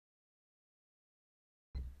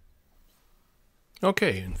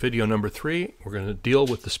Okay, in video number 3, we're going to deal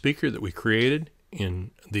with the speaker that we created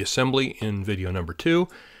in the assembly in video number 2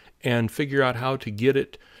 and figure out how to get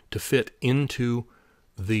it to fit into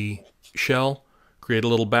the shell, create a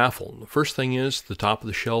little baffle. The first thing is the top of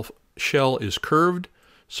the shell is curved,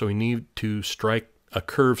 so we need to strike a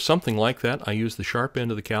curve something like that. I use the sharp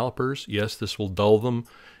end of the calipers. Yes, this will dull them.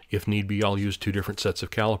 If need be, I'll use 2 different sets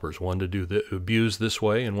of calipers, one to do the abuse this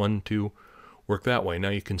way and one to work that way. Now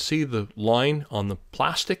you can see the line on the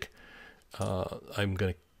plastic. I'm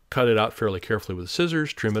going to cut it out fairly carefully with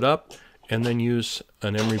scissors, trim it up, and then use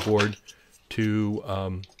an emery board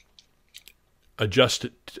to adjust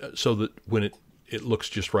it so that when it looks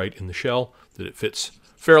just right in the shell, that it fits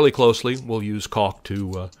fairly closely. We'll use caulk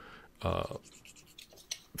to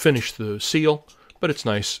finish the seal, but it's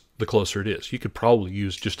nice the closer it is. You could probably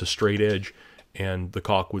use just a straight edge and the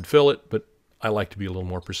caulk would fill it, but I like to be a little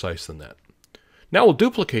more precise than that. Now we'll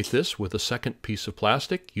duplicate this with a second piece of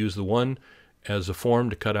plastic. Use the one as a form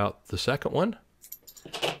to cut out the second one,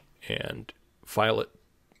 and file it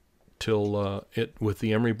till with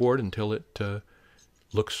the emery board until it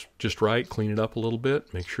looks just right. Clean it up a little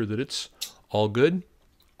bit. Make sure that it's all good.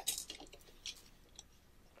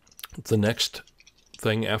 The next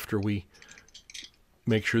thing after we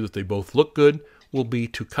make sure that they both look good will be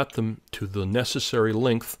to cut them to the necessary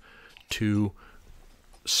length to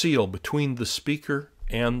seal between the speaker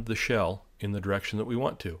and the shell in the direction that we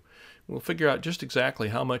want to. We'll figure out just exactly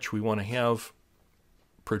how much we want to have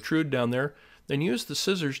protrude down there, then use the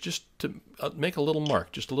scissors just to make a little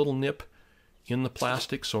mark, just a little nip in the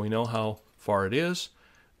plastic so we know how far it is.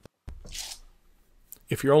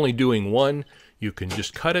 If you're only doing one, you can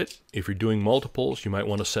just cut it. If you're doing multiples, you might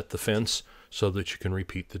want to set the fence so that you can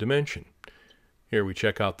repeat the dimension. Here we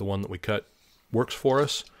check out the one that we cut works for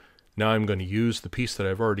us. Now I'm going to use the piece that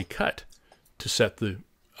I've already cut to set the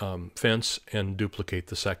fence and duplicate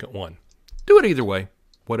the second one. Do it either way,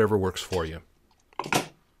 whatever works for you.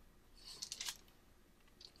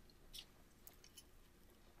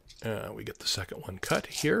 We get the second one cut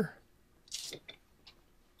here.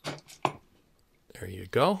 There you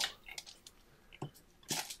go.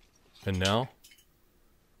 And now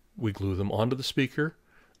we glue them onto the speaker.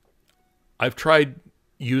 I've tried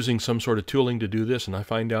using some sort of tooling to do this, and I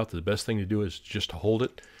find out that the best thing to do is just to hold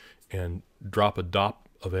it and drop a drop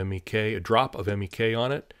of MEK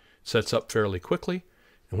on it. It sets up fairly quickly,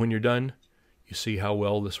 and when you're done, you see how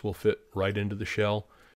well this will fit right into the shell.